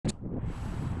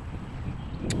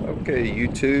Okay,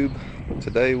 YouTube.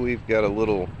 Today we've got a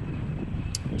little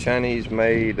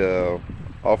Chinese-made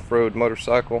off-road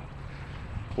motorcycle.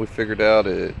 We figured out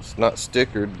it's not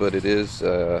stickered, but it is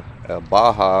a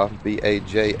Baja,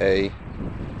 B-A-J-A,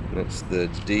 and it's the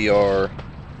DR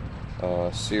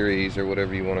series or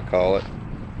whatever you want to call it.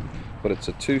 But it's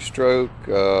a two-stroke.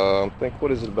 I think,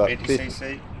 what is it, about 50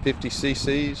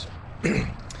 cc's?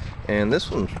 And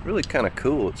this one's really kind of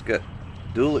cool. It's got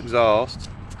dual exhaust.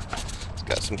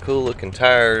 Got some cool looking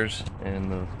tires,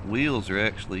 and the wheels are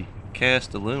actually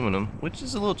cast aluminum, which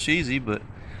is a little cheesy, but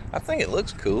I think it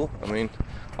looks cool. I mean,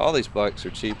 all these bikes are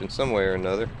cheap in some way or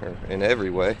another, or in every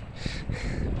way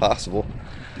possible.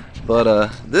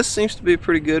 But this seems to be a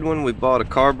pretty good one. We bought a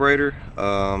carburetor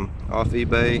off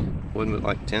eBay. Wasn't it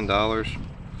like $10?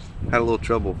 Had a little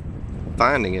trouble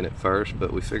finding it at first,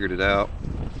 but we figured it out.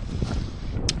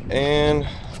 And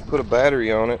put a battery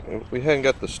on it. We hadn't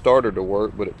got the starter to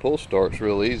work, but it pull starts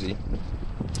real easy.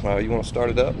 You want to start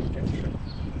it up? Yeah, sure.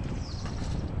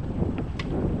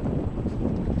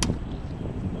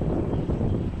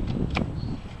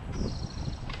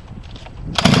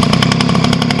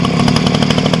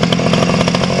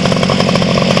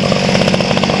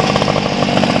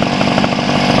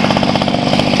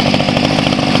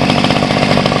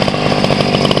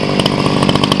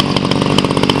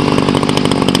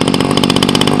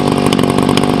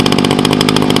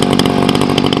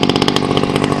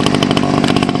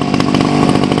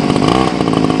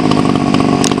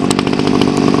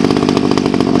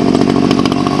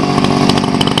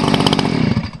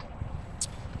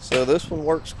 So this one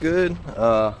works good.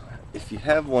 If you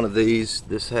have one of these,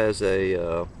 this has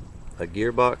a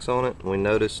gearbox on it. We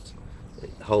noticed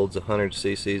it holds 100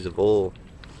 cc's of oil.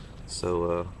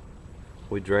 So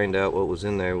we drained out what was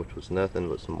in there, which was nothing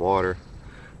but some water.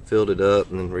 Filled it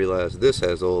up and then realized this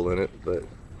has oil in it, but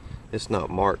it's not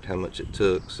marked how much it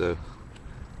took. So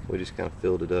we just kind of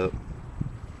filled it up.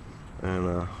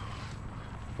 And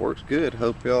works good.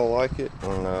 Hope y'all like it.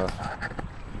 And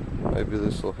maybe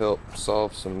this will help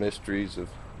solve some mysteries of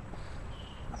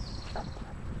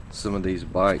some of these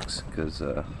bikes, because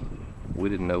we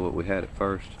didn't know what we had at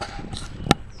first.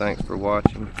 Thanks for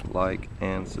watching. Like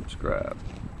and subscribe.